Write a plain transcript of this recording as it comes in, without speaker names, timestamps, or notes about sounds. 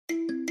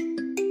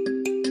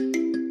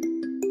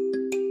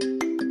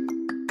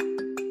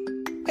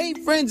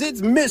friends, it's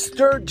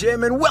Mr.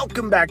 Jim, and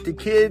welcome back to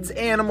Kids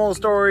Animal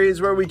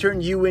Stories, where we turn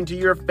you into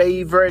your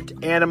favorite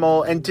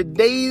animal. And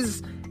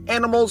today's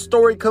animal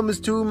story comes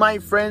to my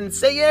friend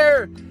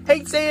Sayre.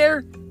 Hey,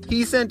 Sayre!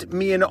 He sent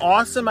me an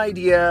awesome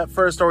idea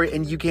for a story,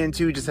 and you can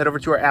too. Just head over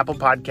to our Apple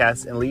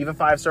Podcasts and leave a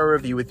 5-star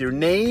review with your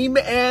name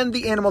and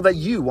the animal that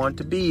you want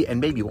to be, and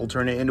maybe we'll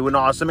turn it into an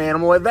awesome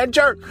animal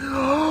adventure.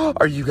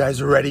 Are you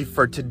guys ready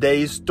for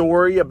today's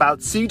story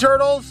about sea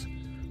turtles?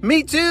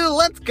 Me too!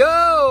 Let's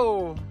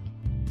go!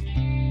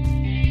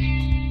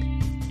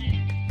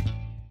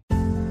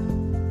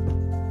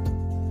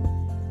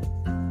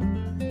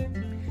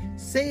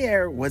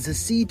 Sayre was a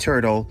sea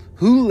turtle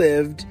who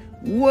lived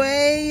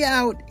way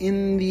out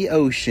in the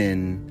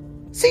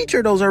ocean. Sea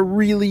turtles are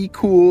really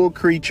cool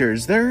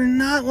creatures. They're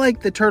not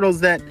like the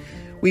turtles that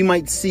we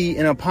might see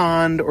in a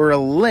pond or a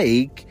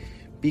lake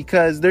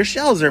because their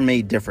shells are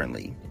made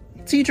differently.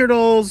 Sea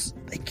turtles,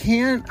 they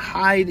can't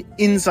hide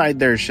inside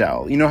their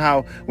shell. You know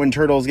how when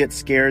turtles get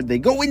scared, they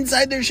go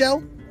inside their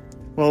shell?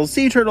 Well,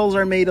 sea turtles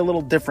are made a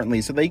little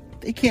differently, so they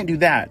can't do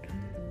that.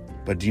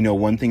 But do you know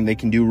one thing they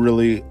can do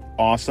really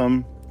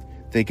awesome?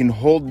 They can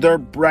hold their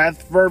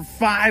breath for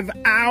 5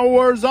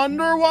 hours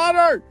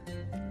underwater.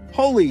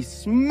 Holy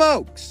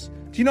smokes.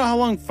 Do you know how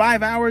long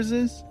 5 hours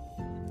is?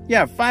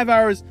 Yeah, 5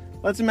 hours.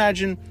 Let's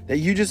imagine that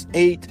you just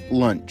ate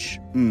lunch.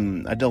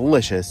 A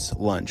delicious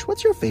lunch.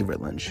 What's your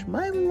favorite lunch?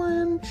 My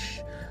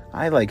lunch,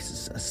 I like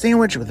a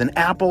sandwich with an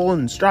apple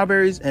and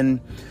strawberries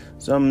and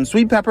some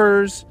sweet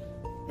peppers,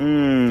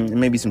 and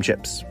maybe some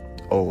chips.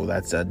 Oh,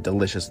 that's a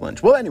delicious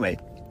lunch. Well, anyway,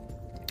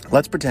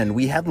 let's pretend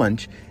we had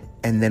lunch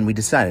and then we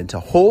decided to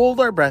hold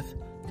our breath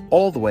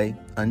all the way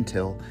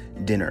until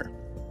dinner.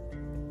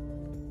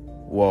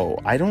 Whoa,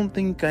 I don't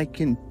think I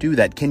can do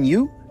that. Can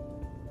you?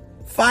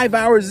 5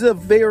 hours is a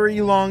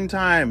very long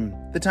time.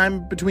 The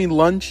time between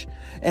lunch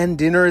and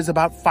dinner is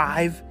about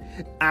 5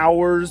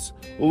 hours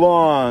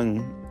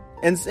long.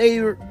 And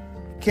Sayre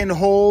can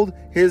hold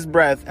his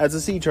breath as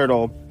a sea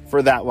turtle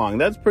for that long.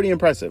 That's pretty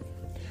impressive.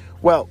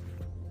 Well,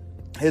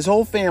 his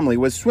whole family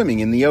was swimming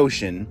in the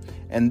ocean,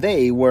 and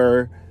they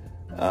were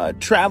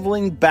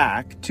traveling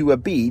back to a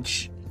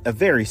beach, a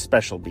very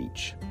special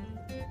beach.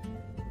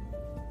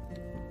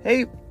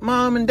 Hey,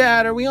 Mom and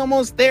Dad, are we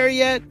almost there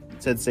yet?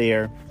 Said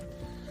Sayre.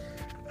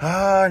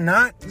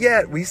 Not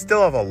yet. We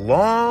still have a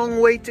long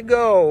way to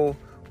go.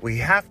 We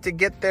have to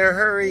get there,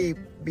 hurry,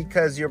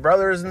 because your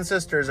brothers and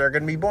sisters are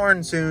going to be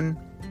born soon.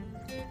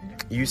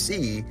 You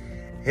see,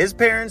 his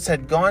parents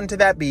had gone to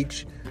that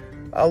beach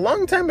a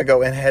long time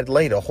ago and had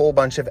laid a whole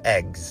bunch of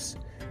eggs.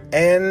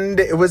 And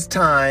it was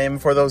time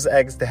for those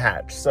eggs to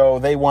hatch. So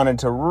they wanted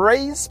to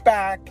race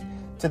back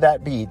to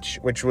that beach,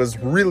 which was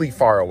really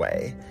far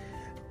away,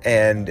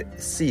 and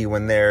see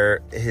when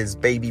his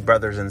baby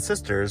brothers and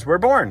sisters were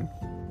born.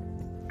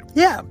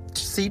 Yeah,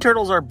 sea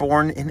turtles are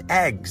born in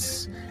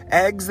eggs.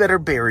 Eggs that are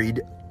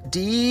buried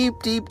deep,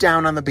 deep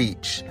down on the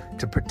beach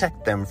to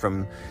protect them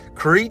from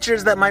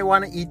creatures that might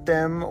want to eat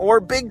them or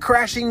big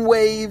crashing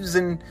waves.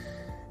 And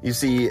you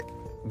see,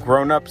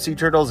 grown-up sea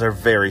turtles are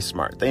very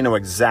smart. They know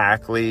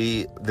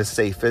exactly the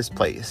safest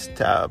place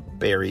to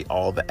bury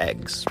all the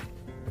eggs.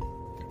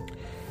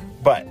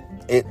 But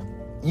it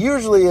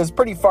usually is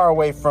pretty far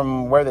away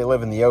from where they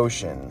live in the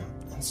ocean.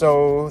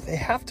 So they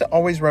have to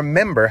always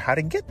remember how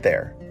to get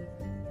there.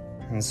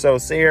 And so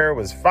Sayre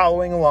was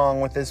following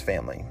along with his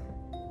family.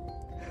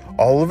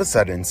 All of a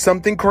sudden,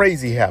 something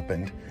crazy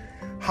happened.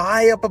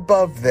 High up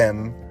above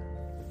them,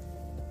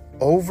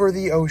 over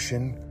the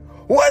ocean,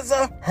 was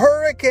a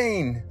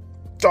hurricane.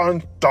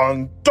 Dun,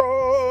 dun,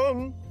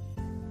 dun.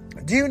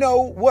 Do you know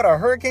what a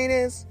hurricane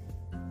is?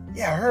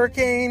 Yeah, a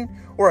hurricane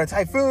or a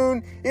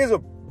typhoon is a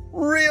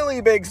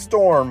really big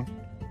storm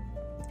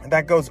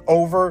that goes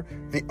over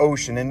the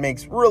ocean and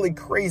makes really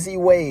crazy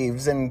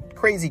waves and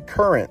crazy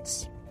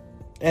currents.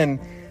 And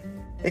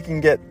it can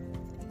get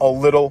a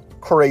little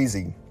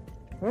crazy.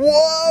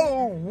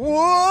 Whoa,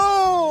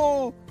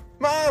 whoa!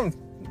 Mom,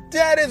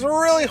 Dad, it's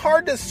really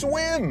hard to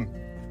swim,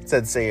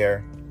 said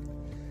Sayre.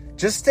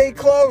 Just stay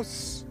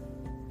close.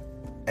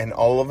 And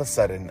all of a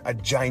sudden, a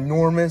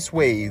ginormous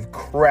wave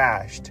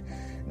crashed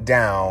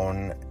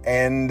down,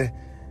 and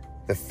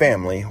the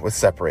family was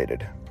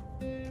separated.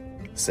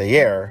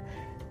 Sayre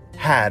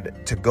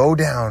had to go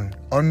down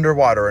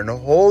underwater and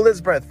hold his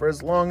breath for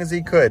as long as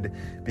he could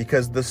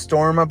because the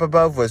storm up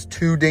above was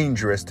too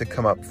dangerous to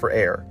come up for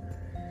air.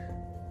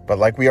 But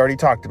like we already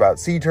talked about,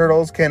 sea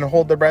turtles can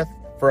hold their breath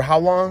for how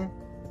long?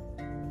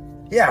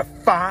 Yeah,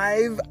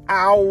 5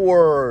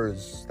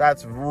 hours.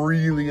 That's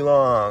really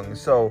long.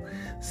 So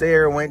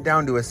Sayre went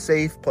down to a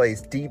safe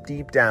place deep,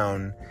 deep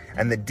down.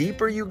 And the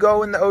deeper you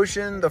go in the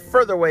ocean, the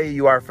further away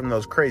you are from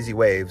those crazy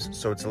waves.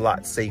 So it's a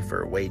lot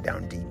safer way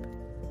down deep.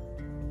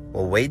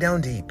 Well, way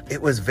down deep,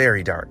 it was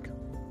very dark.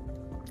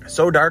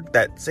 So dark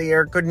that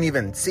Sayre couldn't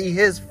even see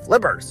his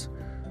flippers.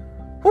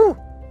 Whew,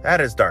 that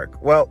is dark.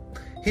 Well,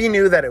 he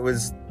knew that it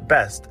was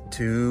best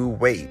to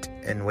wait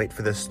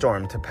for the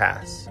storm to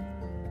pass.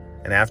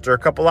 And after a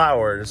couple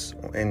hours,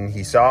 when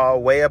he saw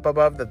way up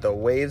above that the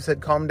waves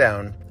had calmed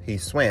down, he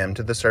swam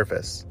to the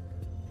surface.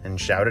 and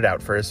shouted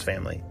out for his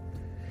family.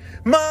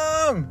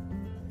 Mom!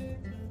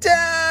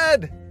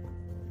 Dad!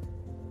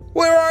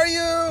 Where are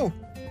you?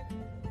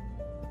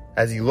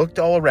 As he looked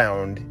all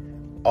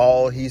around,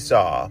 all he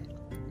saw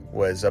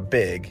was a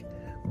big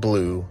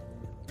blue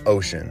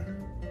ocean.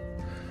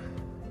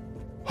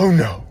 Oh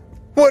no!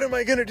 What am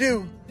I gonna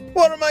do?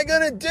 What am I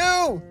gonna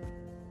do?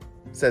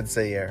 Said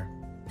Sayre.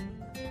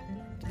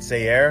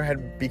 Sayre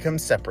had become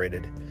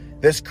separated.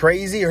 This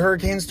crazy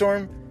hurricane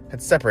storm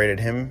had separated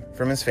him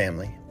from his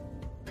family.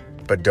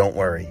 But don't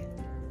worry.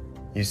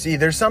 You see,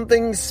 there's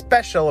something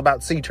special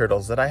about sea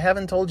turtles that I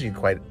haven't told you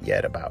quite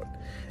yet about,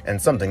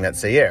 and something that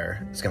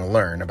Sayre is going to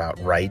learn about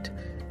right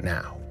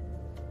now.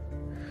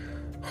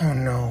 Oh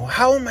no,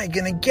 how am I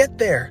going to get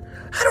there?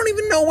 I don't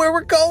even know where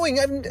we're going.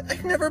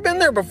 I've never been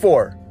there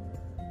before.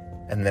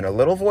 And then a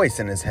little voice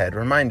in his head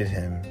reminded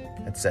him.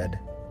 It said,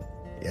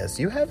 Yes,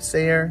 you have,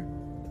 Sayre.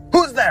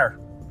 Who's there?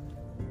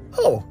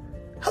 Oh,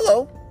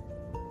 hello.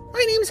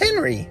 My name's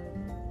Henry.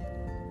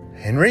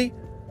 Henry?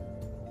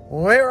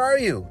 Where are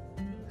you?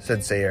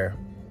 Said Sayre.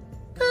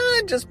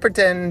 Just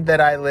pretend that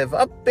I live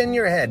up in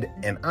your head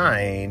and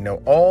I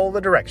know all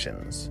the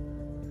directions.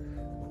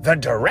 The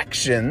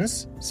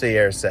directions?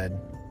 Sayre said.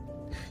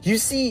 You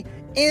see,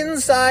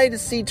 inside a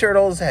sea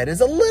turtle's head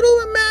is a little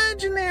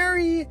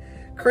imaginary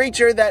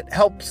creature that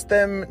helps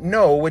them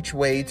know which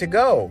way to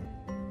go.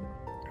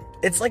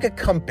 It's like a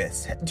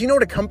compass. Do you know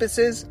what a compass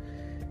is?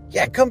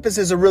 Yeah, a compass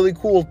is a really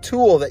cool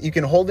tool that you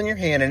can hold in your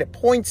hand, and it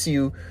points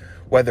you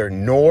whether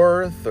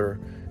north or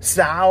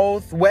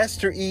south,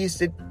 west or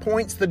east. It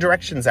points the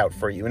directions out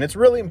for you, and it's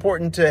really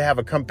important to have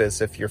a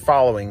compass if you're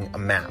following a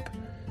map.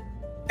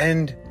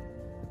 And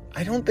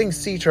I don't think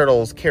sea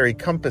turtles carry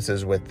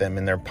compasses with them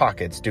in their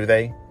pockets, do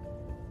they?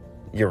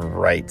 You're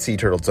right, sea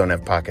turtles don't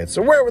have pockets,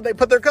 so where would they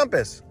put their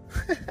compass?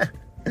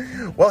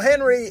 Well,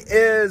 Henry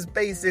is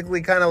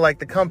basically kind of like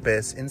the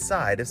compass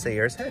inside of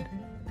Sayre's head.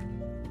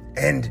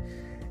 And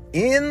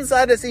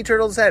inside a sea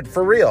turtle's head,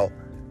 for real,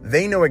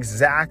 they know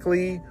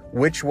exactly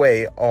which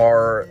way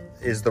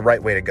is the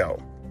right way to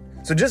go.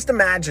 So just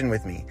imagine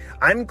with me.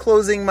 I'm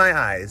closing my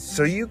eyes,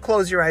 so you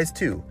close your eyes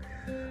too.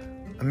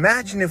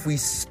 Imagine if we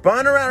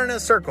spun around in a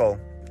circle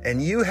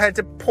and you had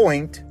to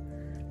point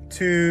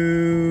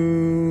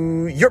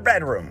to your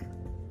bedroom.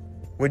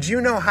 Would you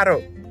know how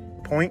to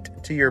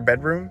point to your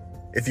bedroom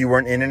if you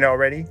weren't in it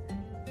already?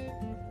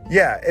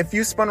 Yeah, if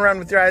you spun around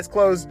with your eyes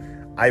closed,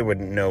 I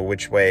wouldn't know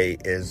which way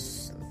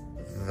is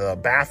the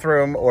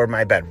bathroom or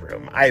my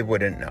bedroom. I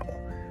wouldn't know.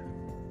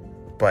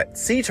 But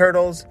sea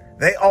turtles,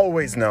 they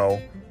always know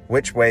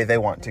which way they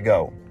want to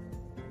go.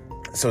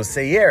 So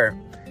Sayre,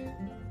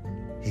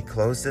 he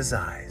closed his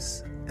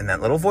eyes, and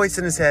that little voice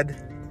in his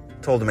head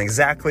told him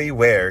exactly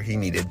where he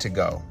needed to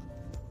go.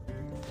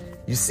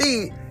 You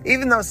see,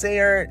 even though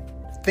Sayre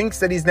thinks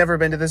that he's never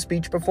been to this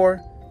beach before,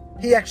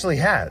 he actually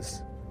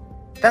has.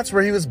 That's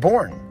where he was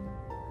born.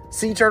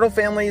 Sea turtle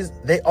families,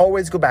 they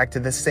always go back to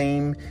the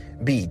same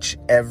beach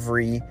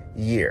every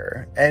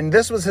year. And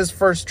this was his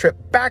first trip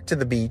back to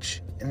the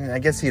beach, and I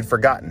guess he had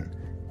forgotten.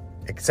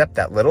 Except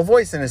that little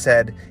voice in his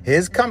head,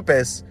 his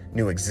compass,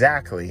 knew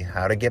exactly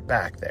how to get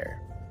back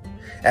there.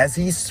 As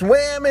he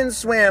swam and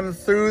swam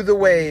through the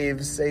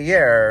waves,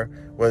 Sayre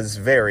was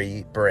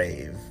very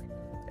brave.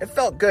 It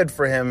felt good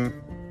for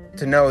him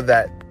to know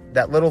that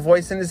that little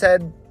voice in his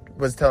head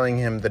was telling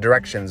him the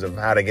directions of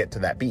how to get to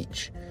that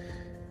beach.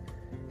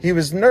 He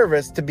was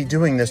nervous to be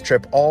doing this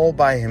trip all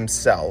by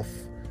himself,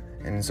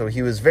 and so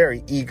he was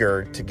very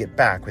eager to get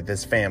back with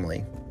his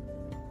family.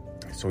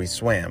 So he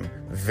swam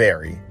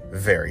very,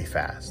 very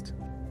fast.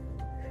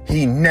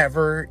 He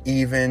never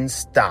even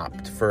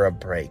stopped for a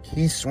break.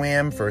 He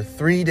swam for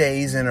 3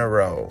 days in a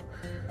row.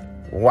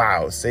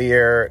 Wow,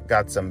 Sayre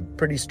got some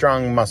pretty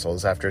strong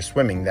muscles after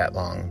swimming that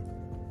long.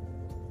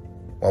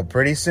 Well,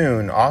 pretty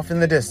soon, off in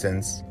the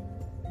distance,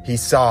 he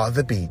saw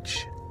the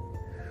beach.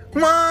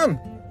 Mom!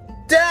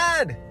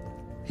 Dad!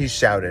 He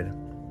shouted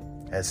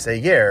as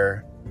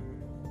Sayre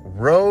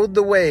rode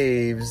the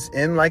waves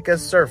in like a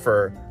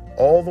surfer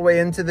all the way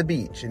into the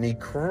beach, and he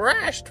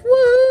crashed.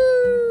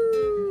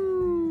 Woo!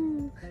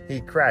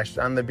 He crashed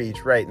on the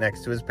beach right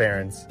next to his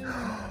parents.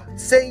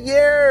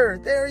 Sayre,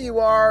 there you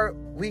are.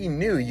 We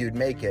knew you'd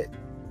make it.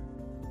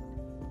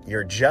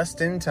 You're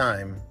just in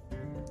time.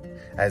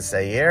 As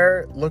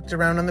Sayre looked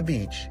around on the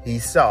beach, he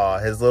saw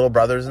his little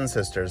brothers and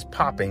sisters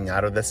popping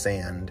out of the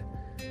sand.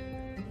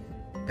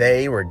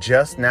 They were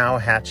just now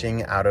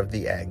hatching out of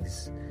the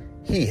eggs.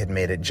 He had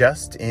made it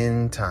just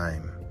in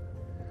time.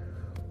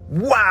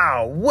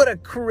 Wow, what a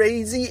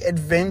crazy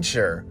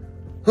adventure.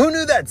 Who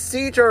knew that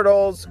sea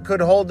turtles could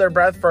hold their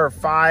breath for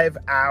 5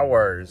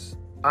 hours?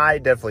 I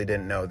definitely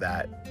didn't know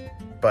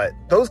that. But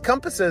those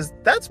compasses,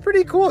 that's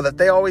pretty cool that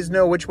they always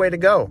know which way to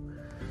go.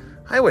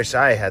 I wish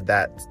I had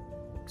that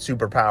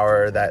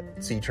superpower that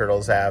sea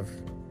turtles have.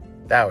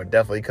 That would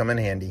definitely come in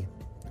handy.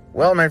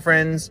 Well, my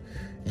friends,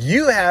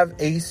 you have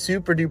a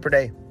super duper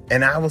day,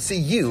 and I will see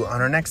you on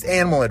our next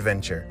animal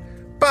adventure.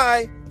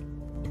 Bye!